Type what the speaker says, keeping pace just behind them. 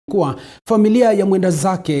kuwa familia ya mwenda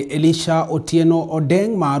zake Elisha Otieno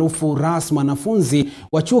Odeng maarufu Ras, mwanafunzi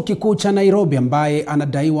wa chuo kikuu cha Nairobi ambaye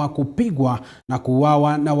anadaiwa kupigwa na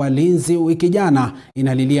kuuawa na walinzi wiki jana,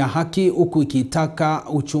 inalilia haki huku ikitaka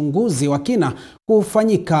uchunguzi wa kina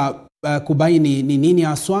kufanyika kubaini ni nini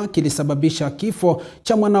haswa kilisababisha kifo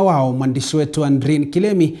cha mwana wao. Mwandishi wetu Andrin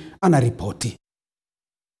Kilemi anaripoti.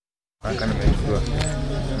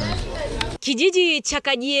 Kijiji cha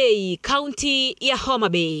Kajiei, kaunti ya Homa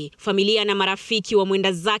Bay, familia na marafiki wa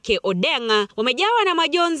mwenda zake Odeng wamejawa na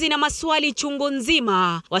majonzi na maswali chungu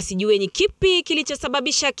nzima, wasijue ni kipi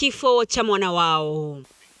kilichosababisha kifo cha mwana wao.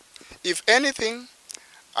 If anything,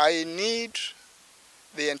 I need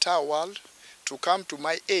the entire world to come to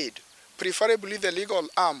my aid, preferably the legal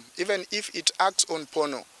arm, even if it acts on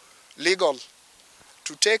porno, legal,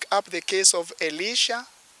 to take up the case of Elisha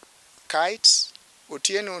Kites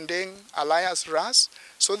Otieno Odeng alias Ras,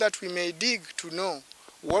 so that we may dig to know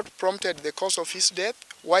what prompted the cause of his death,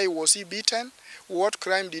 why was he beaten, what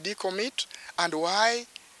crime did he commit, and why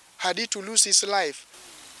had he to lose his life.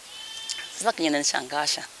 Sasa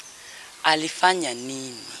kinanishangaza, alifanya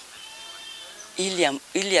nini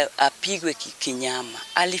ili apigwe kinyama?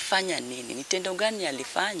 Alifanya nini? Ni tendo gani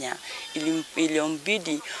alifanya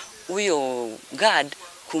iliombidi huyo guard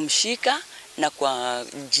kumshika na kwa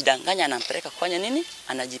jidanganya anampeleka kufanya nini?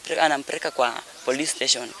 Anampeleka kwa police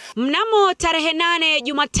station. Mnamo tarehe 8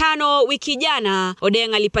 Jumatano wiki jana,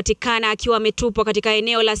 Odeng alipatikana akiwa ametupwa katika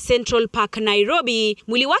eneo la Central Park, Nairobi,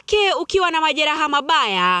 mwili wake ukiwa na majeraha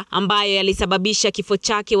mabaya ambayo yalisababisha kifo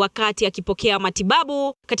chake wakati akipokea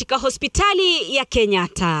matibabu katika hospitali ya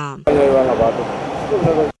Kenyatta.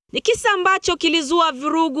 Ni kisa ambacho kilizua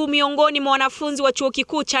vurugu miongoni mwa wanafunzi wa chuo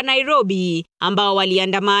kikuu cha Nairobi ambao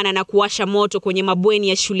waliandamana na kuwasha moto kwenye mabweni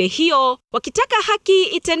ya shule hiyo wakitaka haki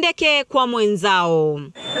itendeke kwa mwenzao.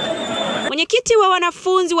 Mwenyekiti wa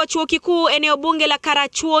wanafunzi wa chuo kikuu eneo bunge la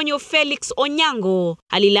Karachuonyo, Felix Onyango,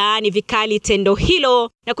 alilaani vikali tendo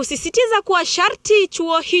hilo na kusisitiza kuwa sharti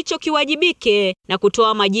chuo hicho kiwajibike na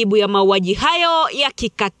kutoa majibu ya mauaji hayo ya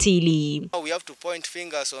kikatili. We have to point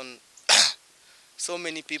fingers on so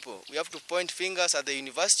many people. We have to point fingers at the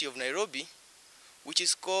University of Nairobi, which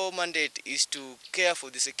is core mandate is to care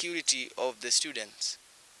for the security of the students.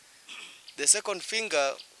 The second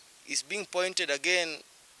finger is being pointed again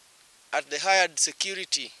at the hired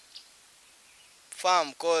security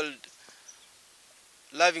firm called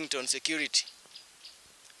Lavington Security.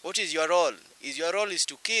 What is your role? Is your role is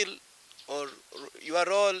to kill, or your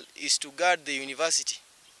role is to guard the university?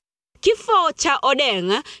 Kifo cha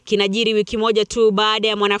Odeng kinajiri wiki moja tu baada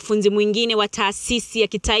ya mwanafunzi mwingine wa taasisi ya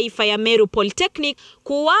kitaifa ya Meru Polytechnic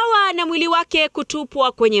kuuawa na mwili wake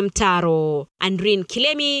kutupwa kwenye mtaro. Andrin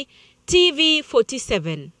Kilemi, TV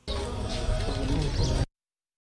 47.